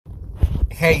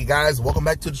Hey guys, welcome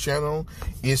back to the channel.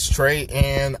 It's Trey,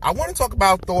 and I want to talk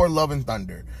about Thor Love and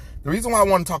Thunder. The reason why I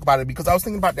want to talk about it because I was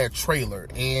thinking about that trailer,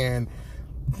 and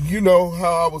you know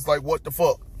how I was like, what the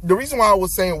fuck? The reason why I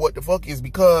was saying what the fuck is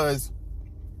because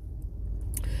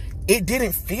it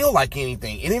didn't feel like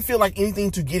anything. It didn't feel like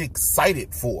anything to get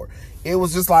excited for. It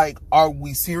was just like, are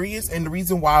we serious? And the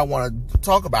reason why I want to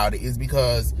talk about it is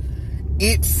because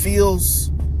it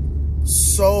feels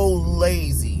so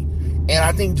lazy. And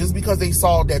I think just because they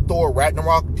saw that Thor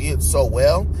Ragnarok did so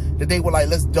well, that they were like,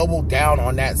 let's double down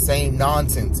on that same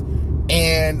nonsense.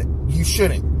 And you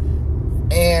shouldn't.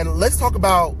 And let's talk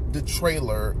about the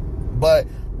trailer. But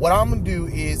what I'm going to do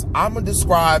is I'm going to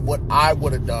describe what I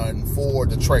would have done for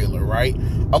the trailer, right?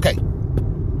 Okay.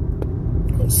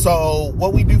 So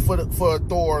what we do for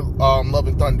Thor Love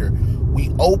and Thunder, we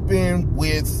open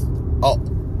with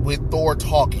Thor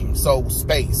talking. So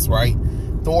space, right?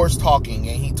 Thor's talking,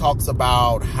 and he talks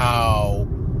about how,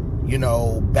 you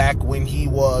know, back when he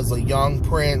was a young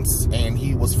prince and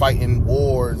he was fighting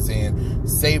wars and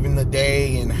saving the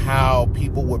day, and how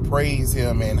people would praise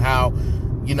him, and how,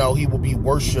 you know, he would be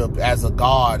worshipped as a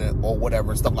god or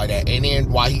whatever, stuff like that. And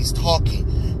then while he's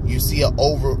talking, you see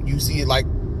like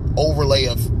overlay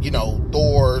of, you know,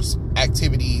 Thor's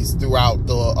activities throughout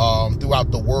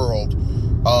the world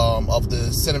of the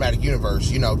cinematic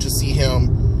universe, you know, to see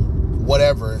him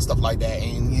whatever and stuff like that.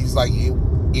 And he's like,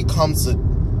 it comes to,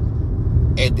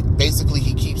 and basically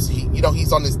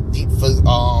he's on this deep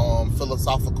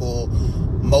philosophical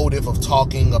motive of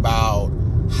talking about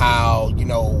how, you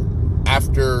know,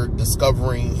 after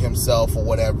discovering himself or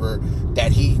whatever,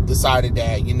 that he decided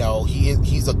that, you know,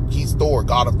 he's Thor,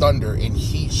 God of Thunder, and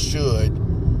he should,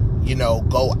 you know,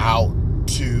 go out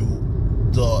to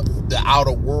the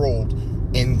outer world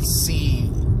and see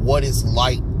what it's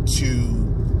like to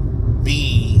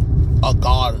be a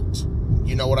god.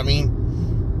 You know what I mean?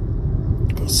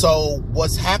 So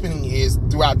what's happening is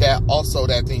throughout that, also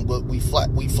that thing, but we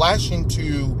flash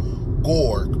into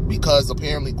Gorr, because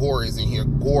apparently Gorr is in here,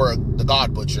 Gorr the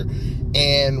God Butcher,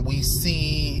 and we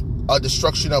see a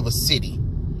destruction of a city.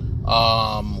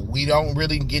 We don't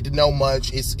really get to know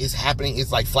much. It's happening.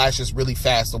 It's like flashes really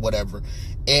fast or whatever,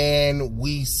 and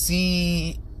we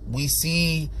see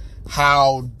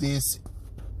how this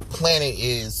planet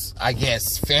is, I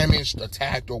guess, famished,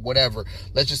 attacked, or whatever.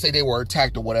 Let's just say they were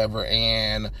attacked or whatever.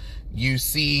 And you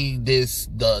see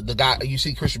the guy, you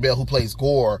see Christian Bale, who plays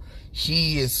Gorr.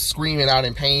 He is screaming out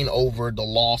in pain over the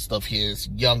loss of his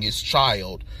youngest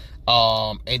child.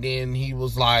 And then he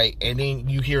was like, and then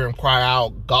you hear him cry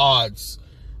out, "Gods,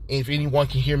 if anyone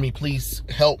can hear me, please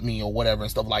help me," or whatever,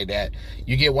 and stuff like that.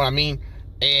 You get what I mean?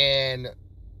 And,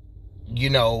 you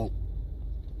know,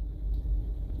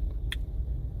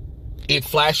 it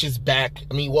flashes back.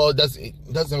 I mean, well, it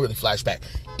doesn't really flash back.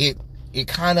 It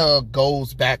kind of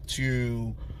goes back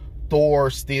to Thor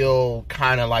still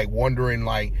kind of like wondering,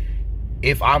 like,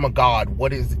 if I'm a god,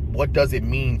 what does it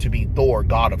mean to be Thor,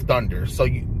 God of Thunder? So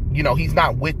you know, he's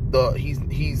not with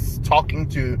he's talking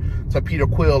to Peter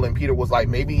Quill, and Peter was like,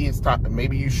 maybe it's time,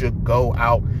 maybe you should go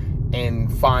out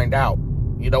and find out.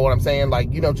 You know what I'm saying?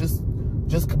 Like, you know, just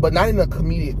but not in a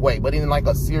comedic way, but in like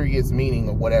a serious meaning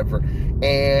or whatever.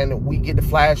 And we get the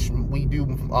flash, we do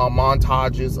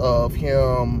montages of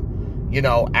him, you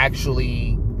know,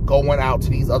 actually going out to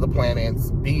these other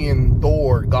planets, being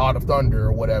Thor, God of Thunder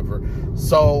or whatever.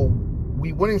 So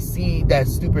we wouldn't see that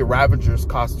stupid Ravager's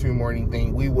costume or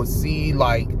anything. We would see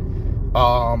like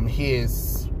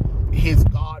his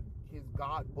God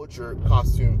Butcher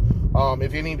costume.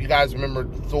 If any of you guys remember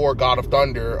Thor God of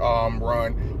Thunder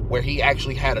run, where he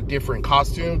actually had a different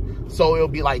costume, so it'll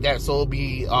be like that. So it'll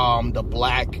be the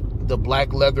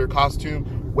black leather costume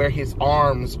where his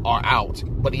arms are out,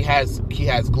 but he has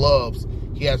gloves.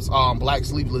 He has black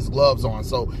sleeveless gloves on.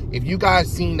 So if you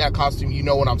guys seen that costume, you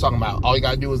know what I'm talking about. All you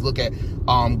gotta do is look at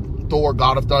Thor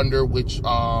God of Thunder, which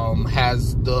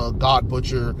has the God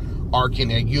Butcher arc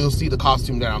in it. You'll see the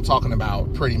costume that I'm talking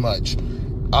about pretty much.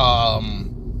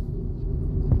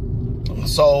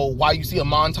 So while you see a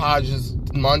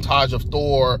montage of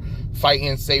Thor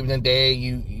fighting, saving the day,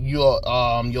 you'll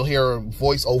hear a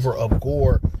voiceover of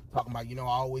Gorr talking about, you know,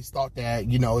 I always thought that,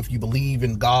 you know, if you believe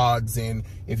in gods and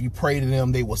if you pray to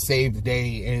them, they will save the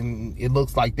day, and it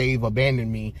looks like they've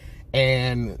abandoned me.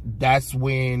 And that's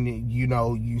when, you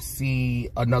know, you see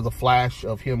another flash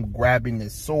of him grabbing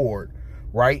his sword,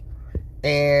 right?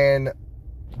 And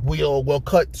we'll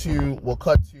cut to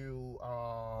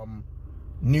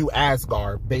New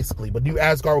Asgard, basically. But New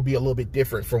Asgard will be a little bit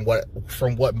different from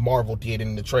what Marvel did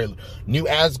in the trailer. New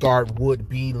Asgard would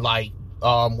be like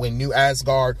when New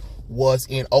Asgard was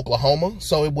in Oklahoma.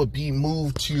 So it would be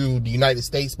moved to the United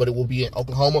States, but it will be in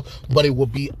Oklahoma, but it will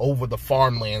be over the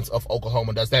farmlands of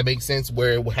Oklahoma. Does that make sense?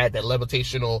 Where it had that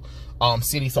levitational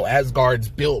city. So Asgard's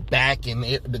built back, and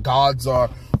the gods are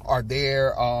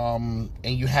there. And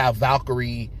you have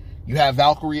Valkyrie. You have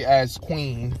Valkyrie as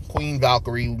Queen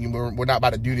Valkyrie. We're not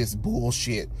about to do this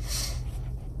bullshit.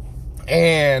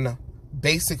 And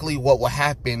basically what will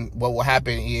happen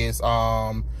is,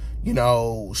 you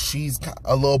know, she's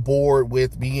a little bored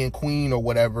with being queen or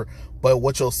whatever. But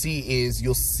what you'll see is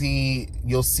you'll see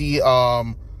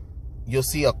a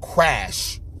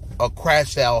crash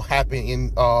that'll happen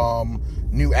in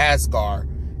New Asgard.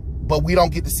 But we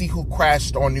don't get to see who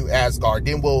crashed on New Asgard.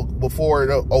 Then we'll forward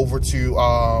it over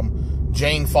to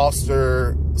Jane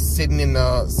Foster sitting in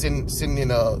a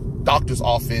doctor's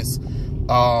office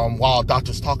while a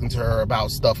doctor's talking to her about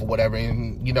stuff or whatever.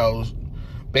 And, you know,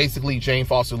 basically Jane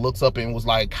Foster looks up and was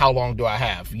like, how long do I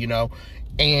have, you know?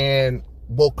 And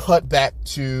we'll cut back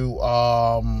to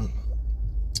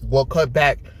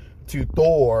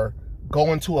Thor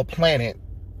going to a planet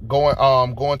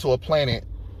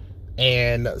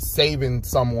and saving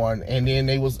someone. And then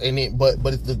but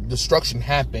the destruction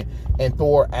happened, and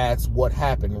Thor asks what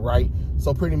happened, right?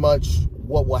 So pretty much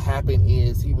what will happen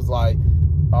is he was like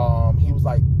Thor,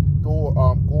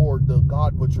 Gore, the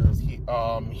God Butchers, he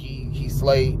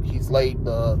slayed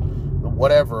the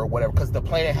whatever, because the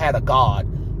planet had a god,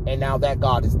 and now that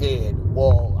god is dead.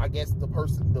 Well, I guess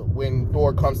when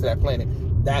Thor comes to that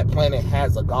planet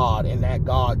has a god, and that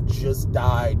god just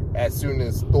died as soon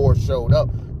as Thor showed up,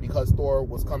 because Thor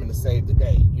was coming to save the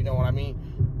day. You know what I mean?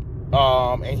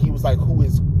 And he was like, who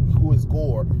is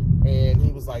Gore? And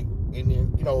he was like, and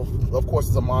then, you know, of course,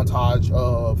 it's a montage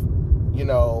of, you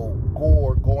know,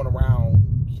 Gore going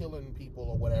around killing people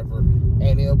or whatever,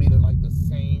 and it'll be like the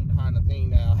same kind of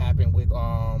thing that'll happen with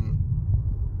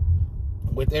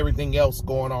everything else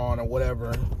going on or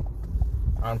whatever.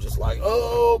 I'm just like,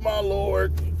 oh my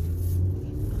lord.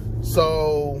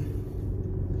 So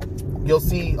you'll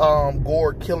see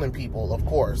Gore killing people, of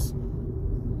course.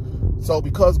 So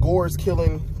because Gore is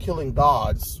killing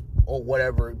gods or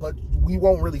whatever, but we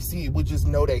won't really see it. We just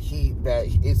know that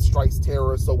it strikes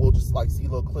terror. So we'll just like see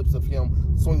little clips of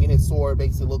him swinging his sword,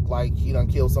 makes it look like he done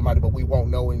killed somebody, but we won't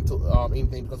know until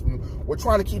anything, because we're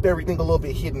trying to keep everything a little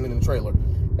bit hidden in the trailer.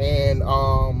 And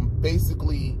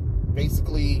basically,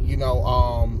 you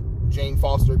know, Jane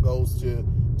Foster goes to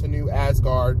New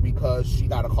Asgard because she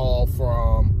got a call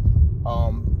from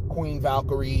Queen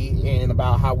Valkyrie and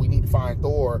about how we need to find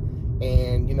Thor.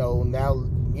 And, you know, now,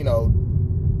 you know,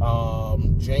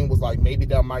 Jane was like, maybe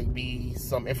there might be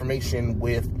some information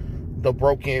with the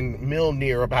broken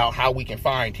Mjolnir about how we can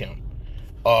find him,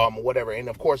 whatever. And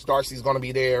of course, Darcy's gonna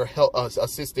be there,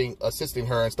 assisting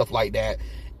her and stuff like that.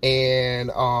 And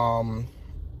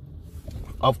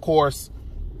of course,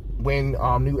 when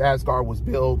New Asgard was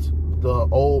built, the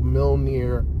old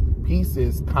Mjolnir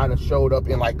pieces kind of showed up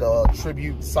in like a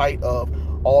tribute site of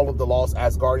all of the lost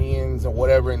Asgardians and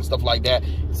whatever and stuff like that.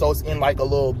 So it's in like a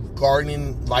little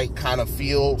garden like kind of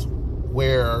field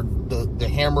where the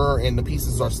hammer and the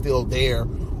pieces are still there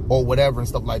or whatever and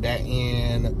stuff like that.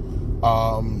 And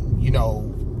you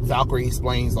know, Valkyrie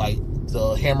explains like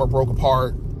the hammer broke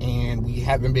apart and we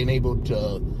haven't been able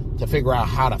to figure out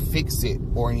how to fix it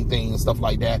or anything and stuff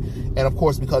like that. And of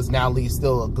course, because Natalie's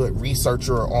still a good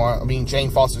researcher Jane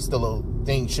Foster's still a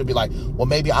thing, should be like, well,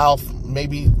 maybe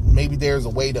there's a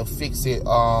way to fix it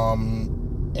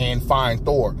and find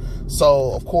Thor.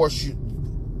 So of course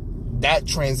that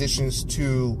transitions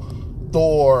to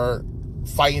Thor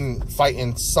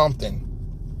fighting something.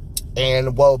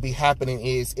 And what will be happening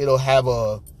is it'll have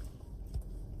a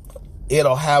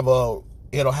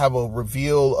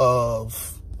reveal of,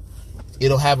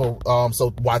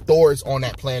 so why Thor is on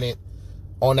that planet,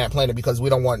 because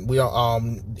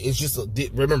it's just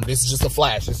remember, this is just a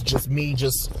flash. It's just me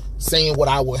just saying what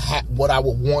I would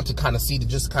want to kind of see, to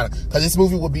just kind of, because this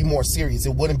movie would be more serious.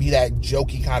 It wouldn't be that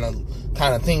jokey kind of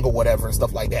thing or whatever and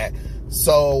stuff like that.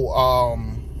 So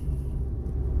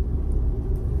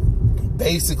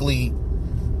basically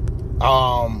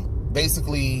Thor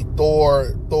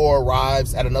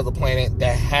arrives at another planet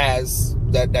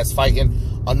that's fighting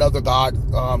another god,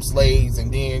 slaves.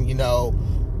 And then, you know,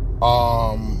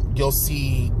 you'll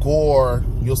see Gore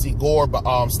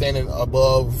standing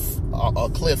above a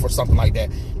cliff or something like that,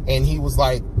 and he was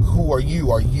like, who are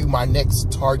you my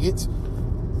next target?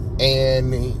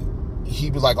 And he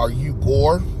was like, are you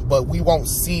Gore? But we won't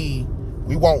see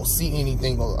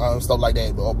anything, stuff like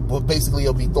that. But basically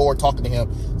it'll be Thor talking to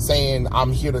him saying,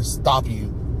 I'm here to stop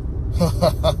you.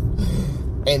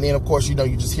 And then of course, you know,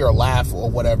 you just hear a laugh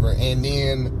or whatever. And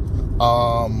then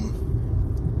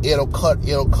it'll cut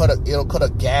a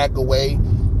gag away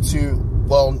to,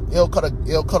 well, it'll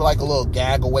cut like a little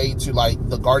gag away to like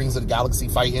the Guardians of the Galaxy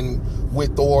fighting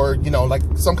with Thor, you know, like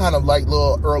some kind of like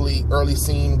little early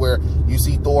scene where you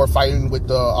see Thor fighting with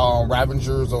the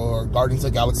Ravengers or Guardians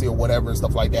of the Galaxy or whatever and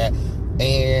stuff like that.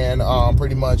 And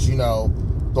pretty much, you know,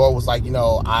 Thor was like, you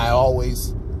know, I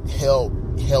always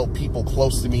held people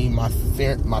close to me, my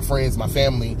friends, my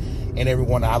family, and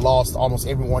everyone. I lost almost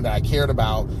everyone that I cared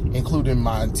about, including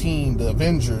my team, the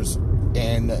Avengers.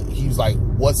 And he was like,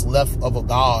 what's left of a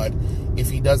god if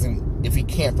he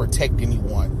can't protect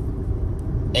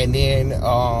anyone? And then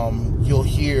you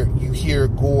hear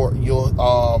Gore, you'll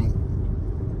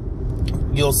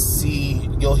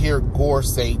hear Gore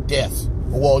say death.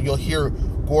 Well, you'll hear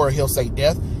Gore, he'll say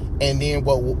death, and then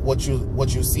what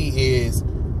you see is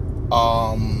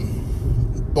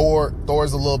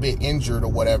Thor's a little bit injured or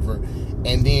whatever,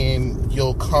 and then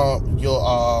you'll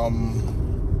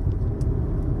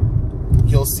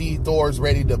see Thor's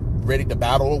ready to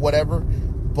battle or whatever,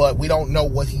 but we don't know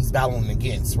what he's battling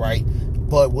against, right?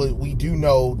 But we do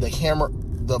know the hammer,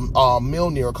 the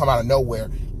Mjolnir will come out of nowhere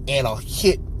and a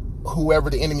hit whoever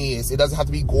the enemy is. It doesn't have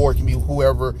to be Gore. It can be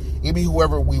whoever. It can be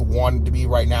whoever we want it to be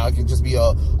right now. It can just be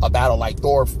a battle like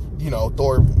Thor. You know,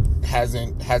 Thor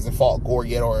hasn't fought Gore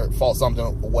yet, or fought something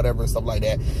or whatever and stuff like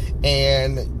that.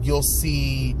 And you'll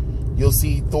see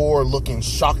Thor looking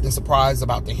shocked and surprised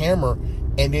about the hammer.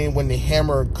 And then when the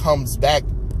hammer comes back,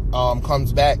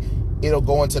 it'll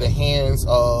go into the hands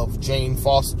of Jane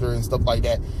Foster and stuff like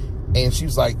that. And she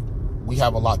was like, we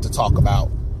have a lot to talk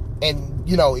about. And,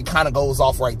 you know, it kind of goes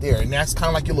off right there. And that's kind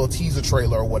of like your little teaser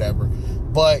trailer or whatever.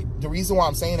 But the reason why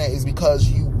I'm saying that is because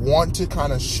you want to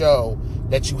kind of show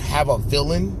that you have a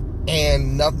villain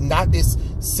and not this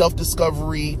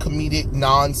self-discovery comedic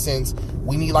nonsense.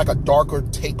 We need like a darker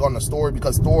take on the story,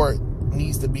 because Thor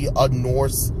needs to be a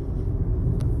Norse,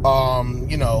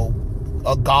 you know,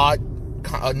 a god,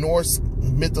 a Norse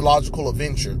mythological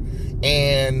adventure.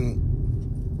 And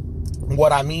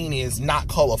what I mean is not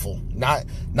colorful, not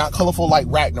colorful like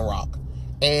Ragnarok.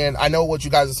 And I know what you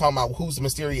guys are talking about. Who's the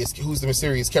mysterious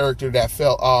character that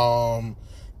fell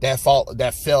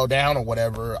down or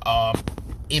whatever.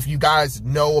 If you guys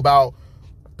know about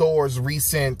Thor's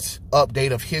recent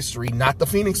update of history, not the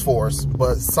Phoenix Force,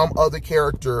 but some other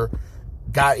character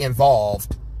got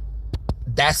involved.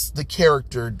 That's the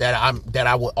character that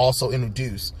I would also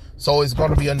introduce. So it's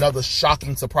going to be another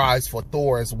shocking surprise for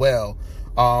Thor as well.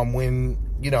 When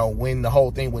the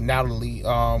whole thing with Natalie,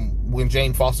 when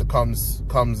Jane Foster comes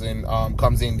in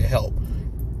to help.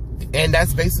 And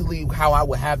that's basically how I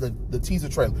would have the teaser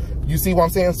trailer. You see what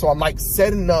I'm saying? So I'm like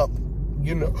setting up,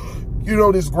 you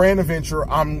know, this grand adventure.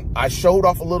 I showed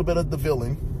off a little bit of the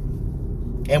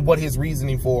villain and what his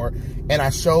reasoning for, and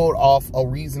I showed off a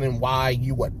reasoning why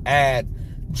you would add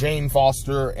Jane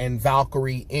Foster and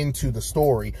Valkyrie into the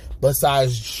story,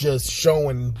 besides just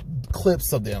showing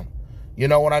clips of them. You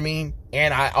know what I mean?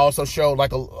 And I also showed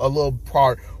like a little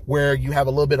part where you have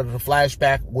a little bit of a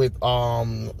flashback with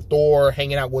Thor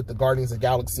hanging out with the Guardians of the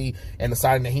Galaxy and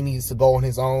deciding that he needs to go on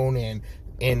his own and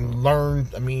learn,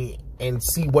 and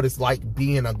see what it's like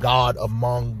being a god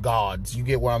among gods. You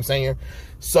get what I'm saying?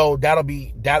 So that'll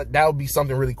be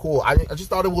something really cool. I just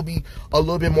thought it would be a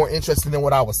little bit more interesting than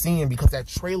what I was seeing, because that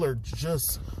trailer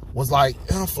just was like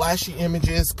flashy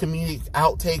images, comedic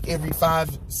outtake every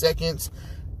 5 seconds,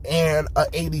 and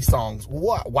 80 songs.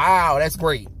 What? Wow, that's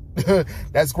great.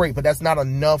 That's great, but that's not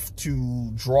enough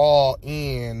to draw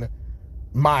in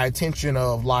my attention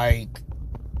of, like,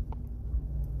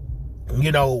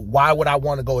 you know, why would I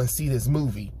want to go and see this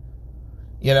movie?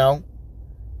 You know?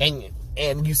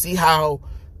 And you see how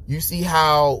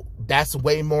that's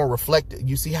way more reflected.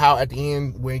 You see how at the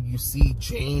end when you see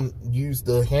Jane use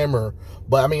the hammer,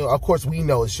 but of course we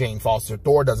know it's Jane Foster.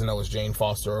 Thor doesn't know it's Jane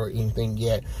Foster or anything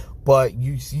yet, but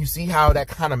you see how that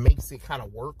kind of makes it kind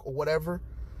of work or whatever.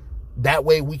 That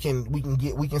way we can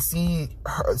see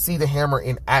the hammer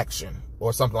in action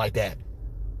or something like that.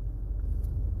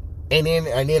 And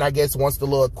then I guess once the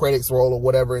little credits roll or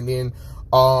whatever, and then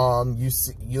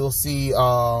you'll see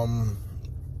a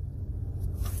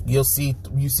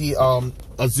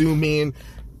zoom in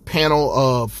panel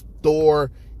of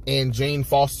Thor and Jane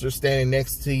Foster standing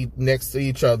next to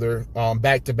each other,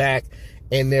 back to back,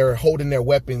 and they're holding their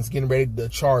weapons, getting ready to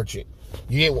charge it.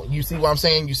 You see what I'm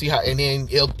saying? You see how, and then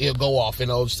it'll go off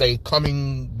and it'll say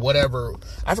coming whatever.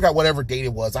 I forgot whatever date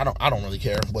it was. I don't really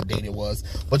care what date it was,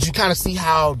 but you kind of see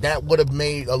how that would have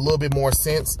made a little bit more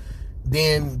sense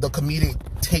than the comedic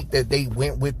take that they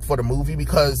went with for the movie.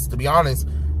 Because to be honest,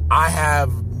 I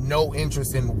have no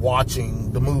interest in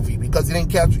watching the movie because it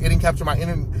didn't capture my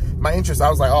interest. I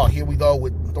was like, oh, here we go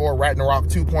with Thor Ragnarok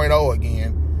 2.0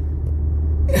 again.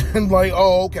 And like,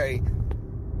 oh, okay.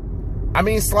 I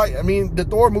mean, the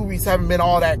Thor movies haven't been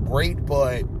all that great,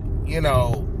 but you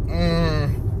know,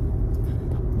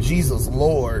 Jesus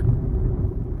Lord,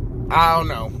 I don't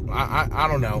know. I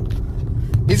don't know.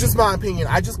 It's just my opinion.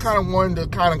 I just kind of wanted to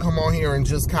kind of come on here and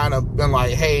just kind of been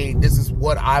like, hey, this is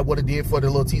what I would have did for the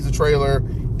little teaser trailer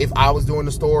if I was doing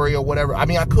the story or whatever. I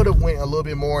mean, I could have went a little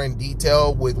bit more in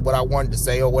detail with what I wanted to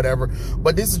say or whatever,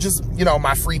 but this is just, you know,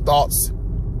 my free thoughts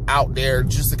out there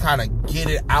just to kind of get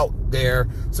it out there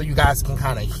so you guys can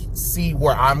kind of see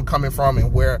where I'm coming from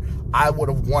and where I would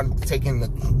have wanted to take in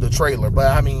the trailer. But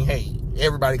I mean, hey,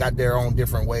 everybody got their own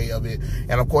different way of it.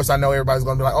 And of course, I know everybody's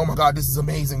gonna be like, oh my God, this is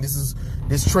amazing.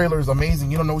 This trailer is amazing.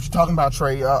 You don't know what you're talking about,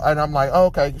 Trey. And I'm like, oh,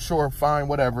 okay, sure, fine,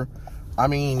 whatever. I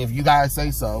mean, if you guys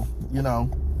say so, you know.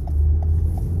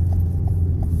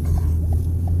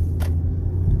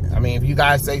 I mean, if you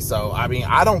guys say so. I mean,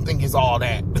 I don't think it's all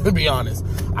that, to be honest.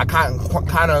 I kind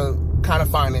of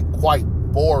find it quite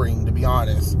boring, to be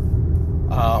honest.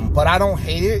 But I don't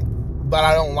hate it, but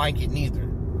I don't like it neither.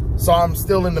 So I'm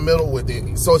still in the middle with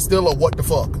it. So it's still a what the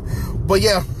fuck. But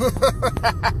yeah,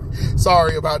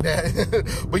 sorry about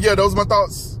that. But yeah, those are my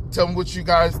thoughts. Tell me what you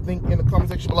guys think in the comment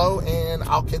section below, and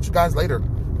I'll catch you guys later.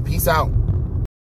 Peace out.